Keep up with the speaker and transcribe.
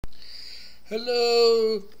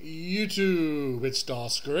Hello YouTube, it's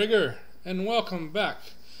DasGregor, and welcome back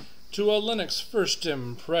to a Linux First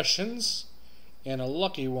Impressions, and a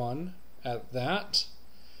lucky one at that.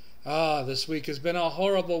 This week has been a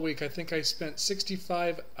horrible week. I think I spent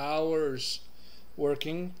 65 hours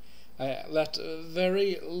working. I left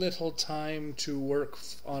very little time to work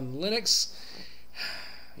on Linux.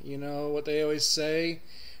 You know what they always say,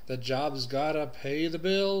 the job's gotta pay the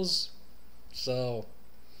bills. So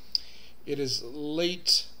it is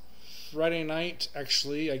late Friday night,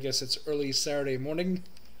 actually, I guess it's early Saturday morning.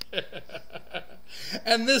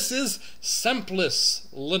 And this is Semplice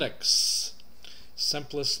Linux.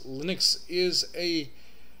 Semplice Linux is a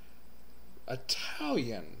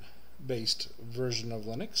Italian-based version of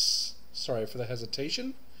Linux. Sorry for the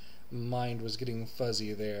hesitation. Mind was getting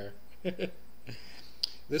fuzzy there.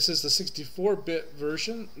 This is the 64-bit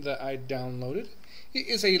version that I downloaded. It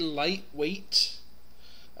is a lightweight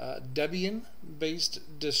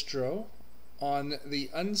Debian-based distro on the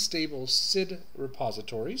unstable SID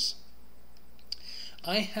repositories.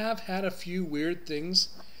 I have had a few weird things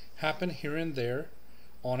happen here and there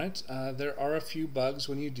on it. There are a few bugs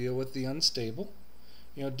when you deal with the unstable.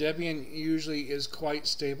 You know, Debian usually is quite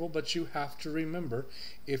stable, but you have to remember,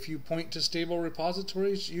 if you point to stable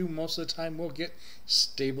repositories, you most of the time will get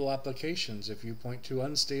stable applications. If you point to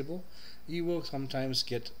unstable, you will sometimes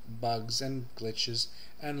get bugs and glitches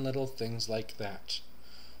and little things like that.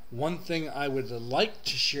 One thing I would like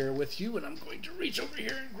to share with you, and I'm going to reach over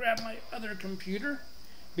here and grab my other computer,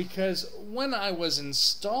 because when I was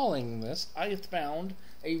installing this, I found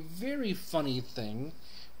a very funny thing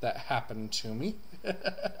that happened to me.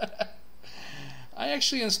 I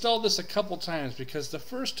actually installed this a couple times, because the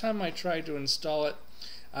first time I tried to install it,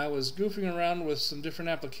 I was goofing around with some different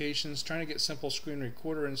applications, trying to get Simple Screen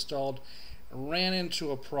Recorder installed, ran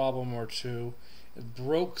into a problem or two, it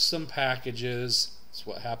broke some packages. That's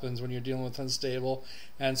what happens when you're dealing with unstable,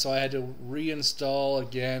 and so I had to reinstall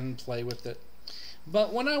again, play with it.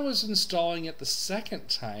 But when I was installing it the second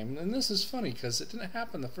time, and this is funny because it didn't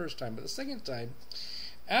happen the first time, but the second time,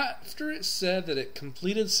 after it said that it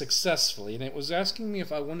completed successfully and it was asking me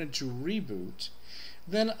if I wanted to reboot,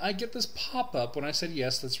 then I get this pop-up when I said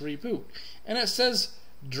yes, let's reboot, and it says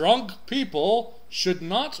drunk people should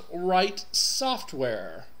not write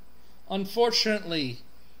software. Unfortunately,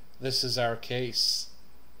 this is our case.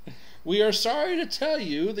 We are sorry to tell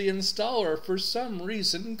you the installer for some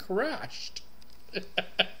reason crashed.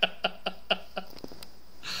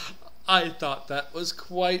 I thought that was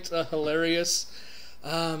quite a hilarious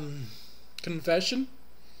confession,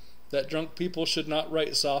 that drunk people should not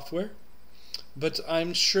write software. But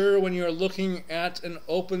I'm sure when you're looking at an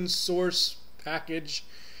open source package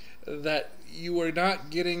that you are not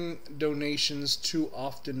getting donations too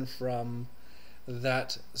often from,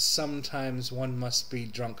 that sometimes one must be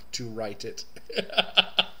drunk to write it.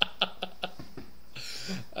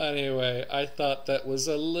 Anyway, I thought that was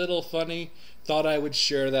a little funny. Thought I would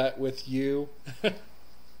share that with you.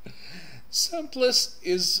 Semplice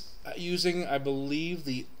is using, I believe,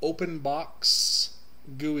 the Openbox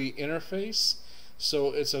GUI interface.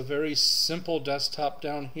 So it's a very simple desktop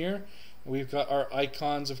down here. We've got our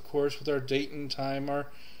icons, of course, with our date and time, our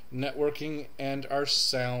networking, and our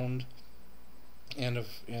sound, and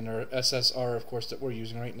our SSR, of course, that we're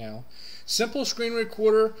using right now. Simple Screen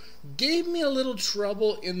Recorder gave me a little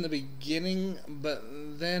trouble in the beginning, but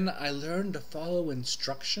then I learned to follow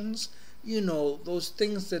instructions. You know, those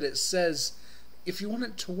things that it says, if you want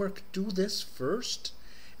it to work, do this first,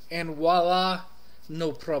 and voila,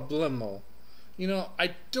 no problemo. You know,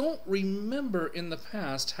 I don't remember in the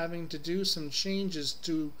past having to do some changes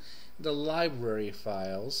to the library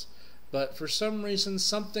files, but for some reason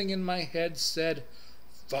something in my head said,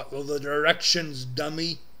 follow the directions,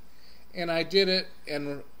 dummy. And I did it,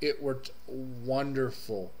 and it worked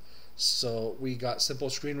wonderful. So we got Simple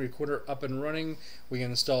Screen Recorder up and running. We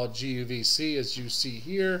installed GUVC, as you see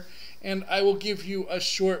here, and I will give you a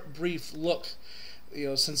short, brief look. You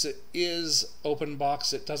know, since it is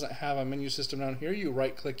Openbox, it doesn't have a menu system down here. You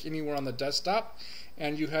right-click anywhere on the desktop,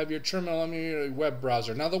 and you have your terminal and your web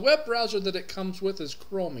browser. Now, the web browser that it comes with is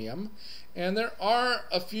Chromium, and there are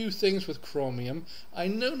a few things with Chromium. I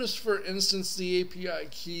noticed, for instance, the API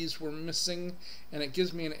keys were missing, and it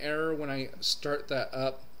gives me an error when I start that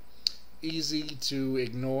up. Easy to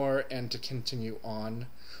ignore and to continue on.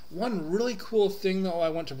 One really cool thing, though, I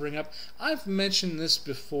want to bring up, I've mentioned this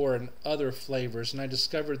before in other flavors, and I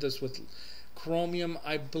discovered this with Chromium,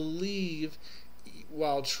 I believe,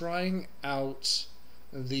 while trying out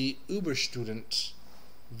the Überstudent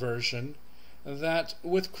version, that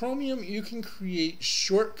with Chromium you can create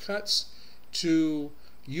shortcuts to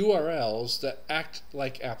URLs that act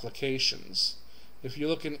like applications. If you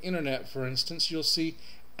look in Internet, for instance, you'll see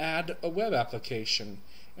add a web application.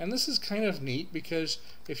 And this is kind of neat because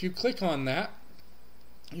if you click on that,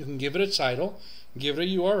 you can give it a title, give it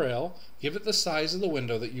a URL, give it the size of the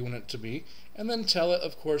window that you want it to be, and then tell it,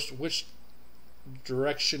 of course, which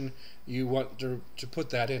direction you want to put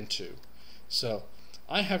that into. So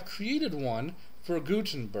I have created one for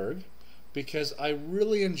Gutenberg because I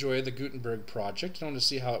really enjoy the Gutenberg project. I want to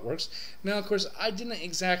see how it works. Now, of course, I didn't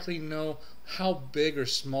exactly know how big or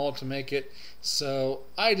small to make it, so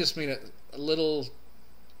I just made it a little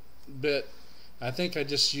bit. I think I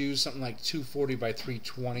just used something like 240 by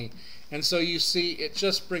 320, and so you see it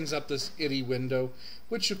just brings up this itty window,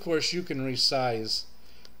 which of course you can resize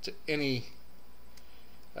to any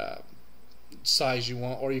size you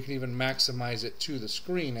want, or you can even maximize it to the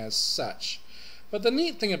screen as such. But the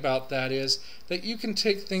neat thing about that is that you can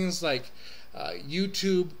take things like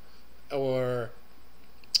YouTube or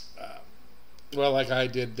well, like I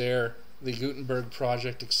did there, the Gutenberg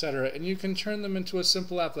project, etc., and you can turn them into a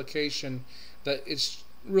simple application that it's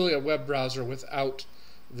really a web browser without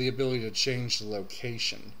the ability to change the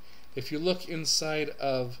location. If you look inside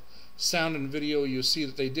of sound and video, you'll see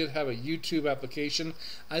that they did have a YouTube application.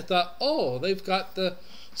 I thought, oh, they've got the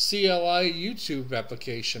CLI YouTube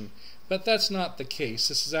application, but that's not the case.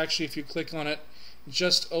 This is actually, if you click on it,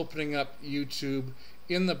 just opening up YouTube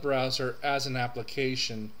in the browser as an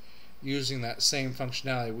application using that same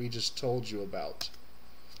functionality we just told you about.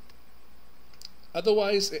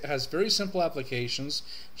 Otherwise, it has very simple applications,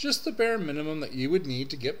 just the bare minimum that you would need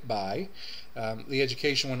to get by. The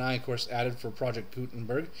education one I, of course, added for Project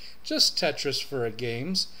Gutenberg, just Tetris for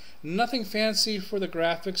games. Nothing fancy for the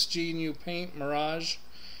graphics, GNU Paint, Mirage.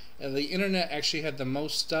 The Internet actually had the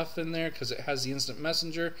most stuff in there because it has the Instant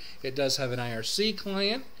Messenger. It does have an IRC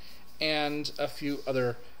client and a few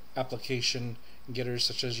other application getters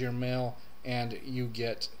such as your mail and you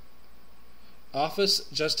get. Office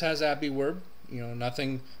just has AbiWord. You know,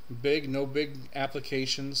 nothing big, no big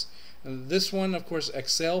applications. This one, of course,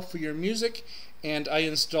 Excel for your music, and I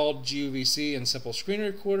installed GUVC and Simple Screen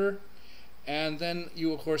Recorder, and then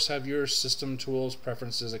you, of course, have your system tools,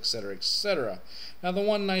 preferences, etc., etc. Now, the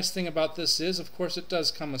one nice thing about this is, of course, it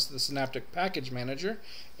does come with the Synaptic Package Manager,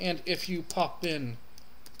 and if you pop in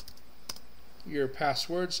your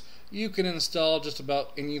passwords, you can install just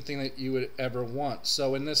about anything that you would ever want.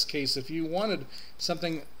 So in this case, if you wanted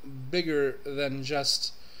something bigger than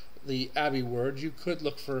just the AbiWord, you could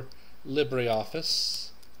look for LibreOffice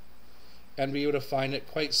and be able to find it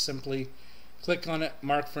quite simply. Click on it,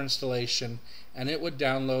 mark for installation, and it would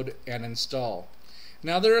download and install.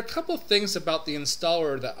 Now, there are a couple of things about the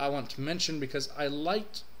installer that I want to mention because I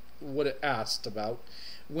liked what it asked about.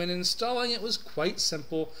 When installing, it was quite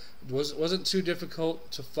simple. It wasn't too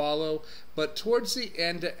difficult to follow, but towards the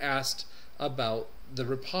end it asked about the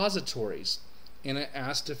repositories. And it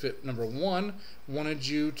asked if it, number one, wanted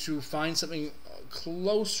you to find something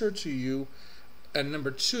closer to you, and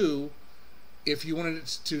number two, if you wanted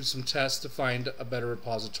to do some tests to find a better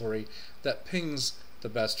repository that pings the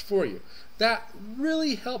best for you. That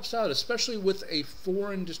really helps out, especially with a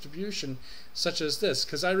foreign distribution such as this,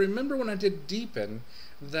 because I remember when I did Deepin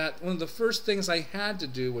that one of the first things I had to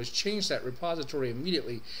do was change that repository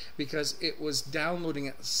immediately because it was downloading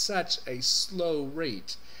at such a slow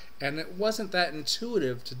rate, and it wasn't that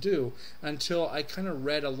intuitive to do until I kind of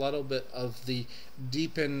read a little bit of the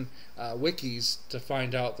Deepin wikis to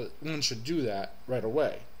find out that one should do that right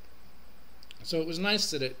away. So it was nice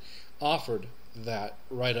that it offered that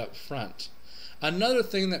right up front. Another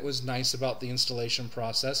thing that was nice about the installation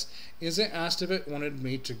process is it asked if it wanted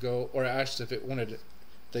me to go, or asked if it wanted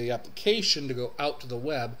the application to go out to the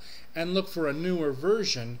web and look for a newer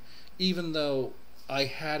version, even though I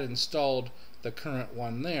had installed the current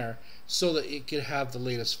one there, so that it could have the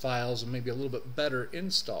latest files and maybe a little bit better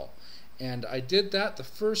install. And I did that the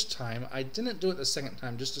first time. I didn't do it the second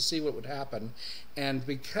time just to see what would happen. And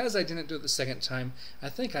because I didn't do it the second time, I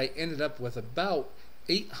think I ended up with about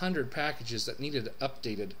 800 packages that needed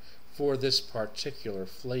updated for this particular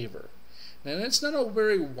flavor. Now, it's not a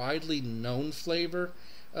very widely known flavor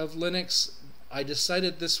of Linux. I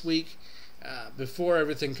decided this week, before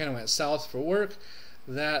everything kind of went south for work,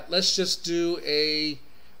 that let's just do a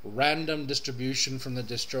random distribution from the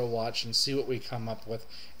distro watch and see what we come up with.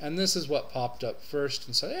 And this is what popped up first,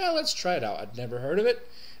 and said, yeah, let's try it out. I'd never heard of it,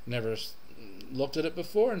 never looked at it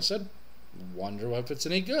before, and said, wonder if it's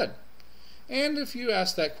any good. And if you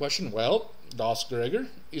ask that question, well, DasGregor,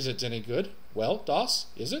 is it any good? Well, Das,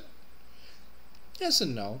 is it? Yes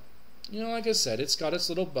and no. You know, like I said, it's got its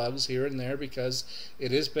little bugs here and there because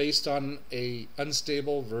it is based on a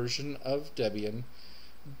unstable version of Debian.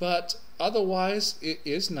 But otherwise, it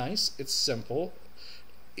is nice. It's simple.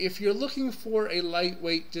 If you're looking for a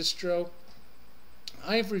lightweight distro,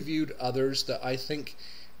 I've reviewed others that I think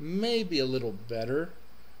may be a little better,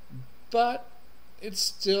 but it's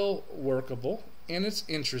still workable and it's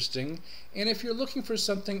interesting. And if you're looking for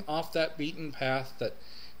something off that beaten path that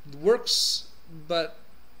works but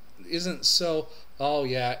isn't so, oh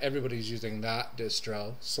yeah, everybody's using that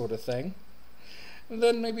distro sort of thing,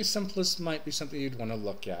 then maybe Semplice might be something you'd want to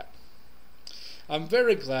look at. I'm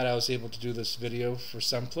very glad I was able to do this video for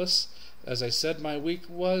Semplice. As I said, my week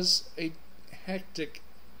was a hectic,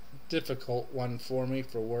 difficult one for me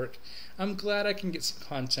for work. I'm glad I can get some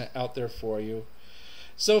content out there for you.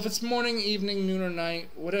 So if it's morning, evening, noon, or night,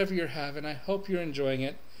 whatever you're having, I hope you're enjoying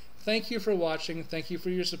it. Thank you for watching. Thank you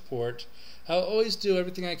for your support. I'll always do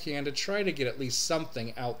everything I can to try to get at least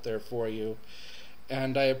something out there for you.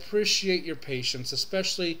 And I appreciate your patience,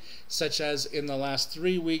 especially such as in the last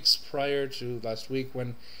 3 weeks prior to last week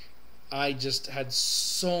when I just had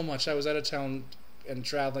so much. I was out of town and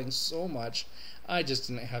traveling so much. I just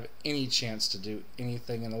didn't have any chance to do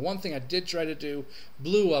anything. And the one thing I did try to do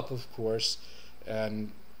blew up, of course,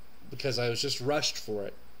 and because I was just rushed for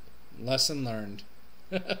it. Lesson learned.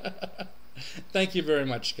 Thank you very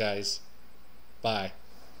much, guys. Bye.